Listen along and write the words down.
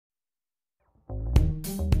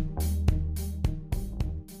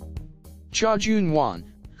Cha Jun-hwan,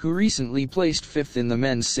 who recently placed 5th in the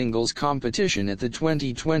men's singles competition at the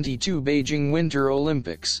 2022 Beijing Winter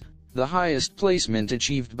Olympics, the highest placement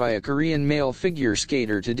achieved by a Korean male figure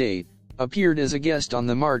skater to date, appeared as a guest on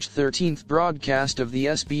the March 13 broadcast of the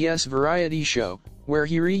SBS variety show, where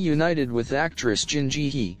he reunited with actress Song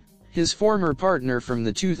Ji-hyo, his former partner from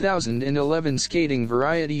the 2011 skating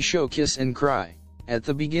variety show Kiss and Cry. At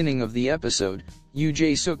the beginning of the episode, Yoo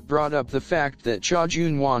Jae-seok brought up the fact that Cha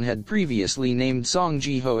Jun-hwan had previously named Song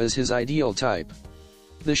Ji-hyo as his ideal type.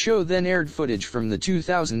 The show then aired footage from the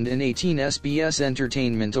 2018 SBS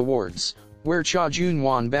Entertainment Awards, where Cha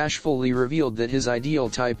Jun-hwan bashfully revealed that his ideal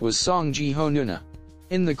type was Song Ji-hyo Nuna.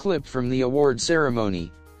 In the clip from the award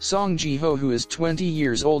ceremony, Song Ji-hyo, who is 20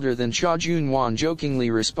 years older than Cha Jun-hwan, jokingly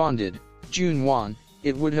responded, "Joon-hwan,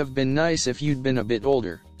 it would have been nice if you'd been a bit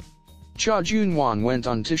older." Cha Jun-hwan went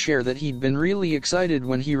on to share that he'd been really excited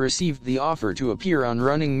when he received the offer to appear on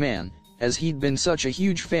Running Man, as he'd been such a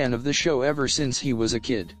huge fan of the show ever since he was a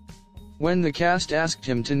kid. When the cast asked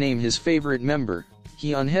him to name his favorite member,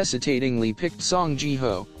 he unhesitatingly picked Song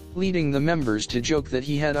Ji-hyo, leading the members to joke that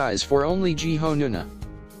he had eyes for only Ji-hyo Nuna.